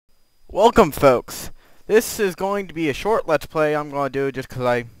Welcome, folks. This is going to be a short Let's Play I'm going to do just because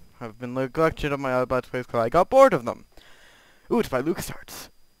I have been neglected of my other Let's Plays because I got bored of them. Ooh, it's by LucasArts.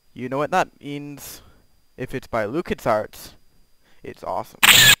 You know what that means. If it's by LucasArts, it's awesome.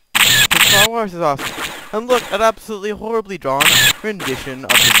 Star Wars is awesome. And look, an absolutely horribly drawn rendition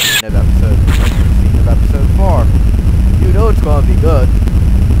of the scene of episode 4. You know it's going to be good.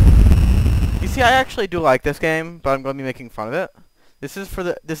 You see, I actually do like this game, but I'm going to be making fun of it. This is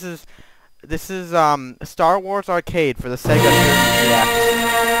Star Wars Arcade for the Sega X.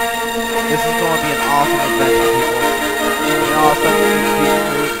 This is going to be an awesome adventure, people. And also,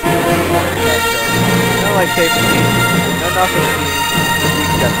 no like safety, no nothing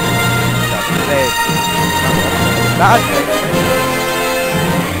except stuff to say. Bad thing.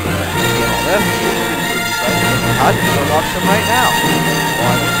 All this. I'll just go watch them right now.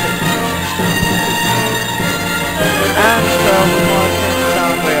 And so we're going to turn the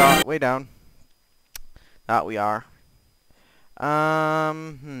sound way down. That we are. How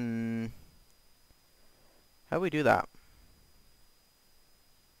do we do that?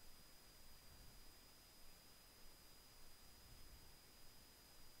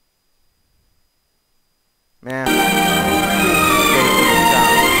 Man.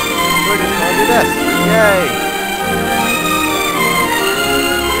 We're just going to do this. Yay!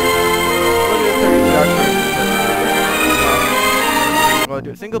 Do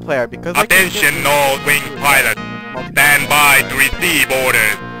it single player because attention all wing pilots, stand by to receive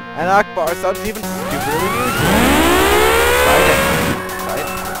orders. And Akbar sounds even stupidly unusual.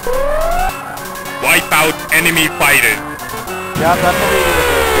 Wipe out enemy fighters. Yeah, that's what they do with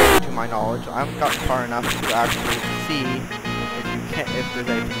this game, to my knowledge. I haven't gotten far enough to actually see if there's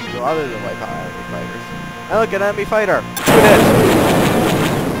anything to do other than wipe out enemy fighters. And look, an enemy fighter. Look at this.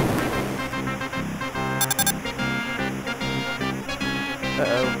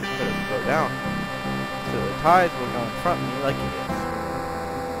 Uh-oh, better slow down. So the tides will go in front of me like it is.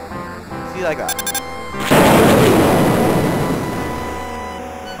 See, like that.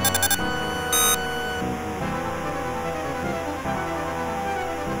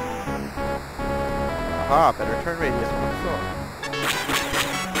 Aha, better turn radius on the floor.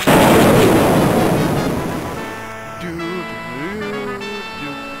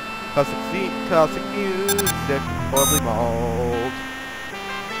 Classic music, horribly mauled.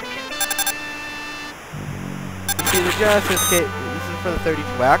 See, the Genesis kit, this is for the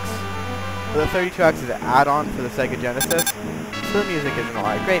 32X. The 32X is an add-on for the Sega Genesis. So the music isn't all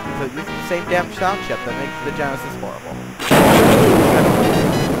that great because it uses the same damn sound chip that makes the Genesis horrible.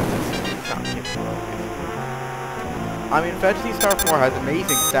 I mean, Fantasy Star 4 has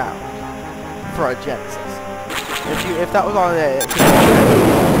amazing sound for a Genesis. If that was on it,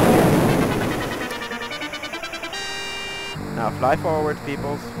 now fly forwards,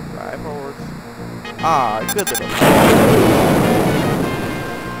 peoples. Fly forwards. Ah, good little.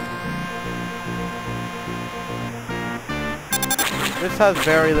 This has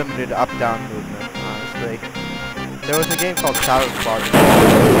very limited up-down movement, honestly. There was a game called Shadow Squadron.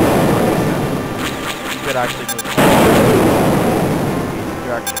 You could actually move in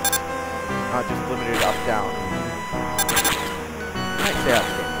directions, not just limited up-down. I might say that's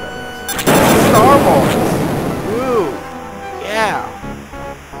the game for this. Star Wars! Woo! Yeah!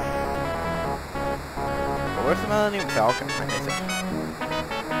 Where's the Millennium Falcon? I miss it.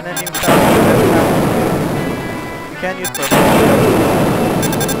 Millennium Falcon. You can use purple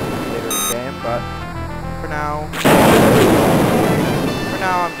later in the game, but for now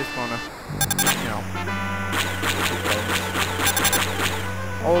I'm just gonna, you know.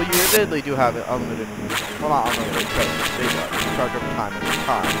 Oh, you admittedly do have it unlimited. Well, not unlimited, but they charge over time at the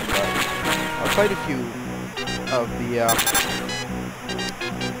time. But quite a few of the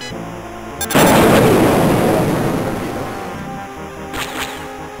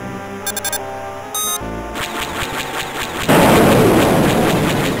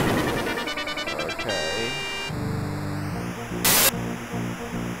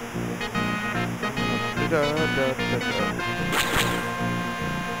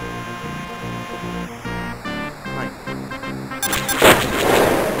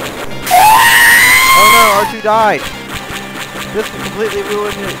Oh no, R2 died! This completely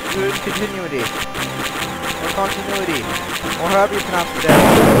ruined continuity. Or continuity. Or however you pronounce the dead.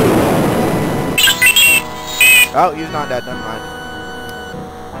 Oh, he's not dead, never mind.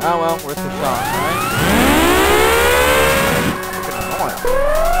 Oh well, worth the shot, right?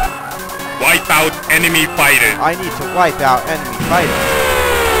 Wipe out enemy fighters. I need to wipe out enemy fighters.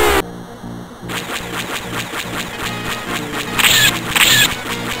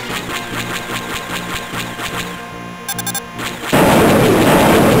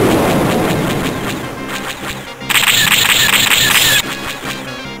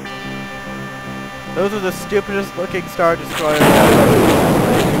 the stupidest looking Star Destroyers ever.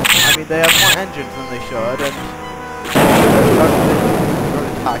 I mean, they have more engines than they should, and they're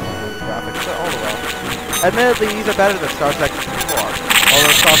attacking the graphics, but oh well. Admittedly, these are better than Star Trek 64,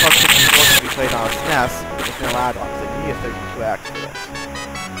 although Star Trek 64 can be played on a SNES with no add-ons. They need a 32X for this.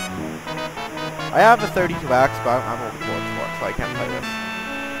 I have a 32X, but I'm old board for it, so I can't play this.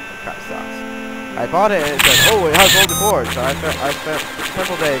 It kind of sucks. I bought it and it said, oh, it has all the boards. So I spent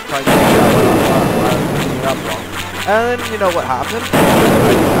several days trying to figure out what I was picking up wrong. And then, you know what happened? I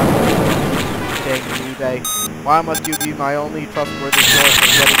didn't have it. Dang eBay. Why must you be my only trustworthy source of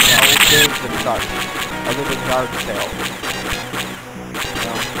getting the old games and such? Other than garden sale.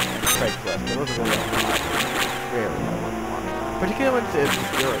 No, and Craigslist. It was a really hard. Really hard. Particularly when it's as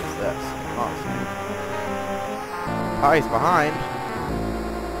obscure as this. Honestly. Ties behind.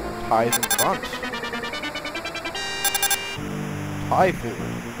 Ties in front. Thai food.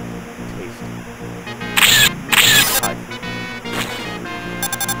 Tasty. Thai food.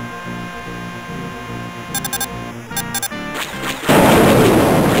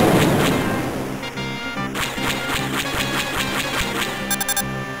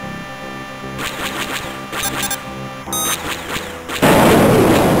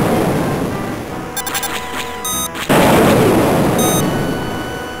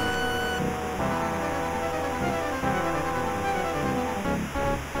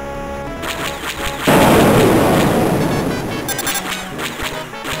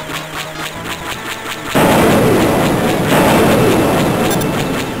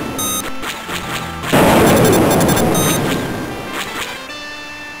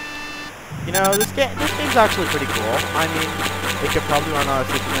 You know, this game's actually pretty cool. I mean, it could probably run on a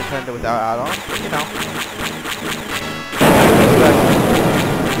Super Nintendo without add-ons, but you know.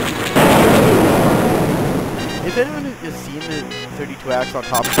 If anyone has seen the 32X on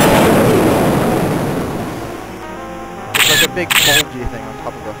top of it, it's like a big bulgy thing on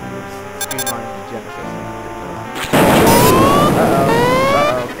top of the streamlined Genesis.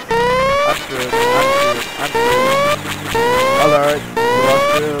 Uh-oh. I'm screwed. I'm screwed. Alert. You are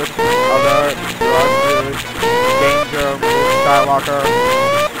screwed. Alert. You are screwed. Danger. Luke Skywalker.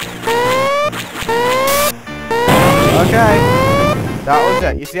 Okay. That was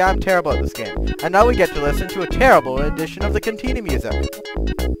it. You see, I'm terrible at this game. And now we get to listen to a terrible edition of the Cantina music.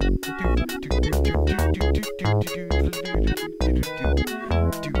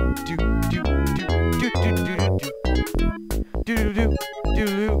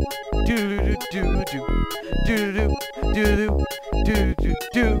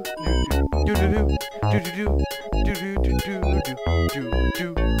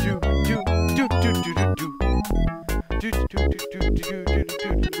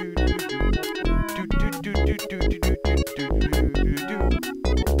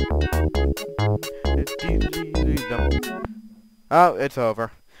 Oh, it's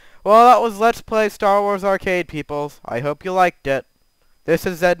over. Well, that was Let's Play Star Wars Arcade, peoples. I hope you liked it. This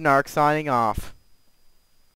is Zednark signing off.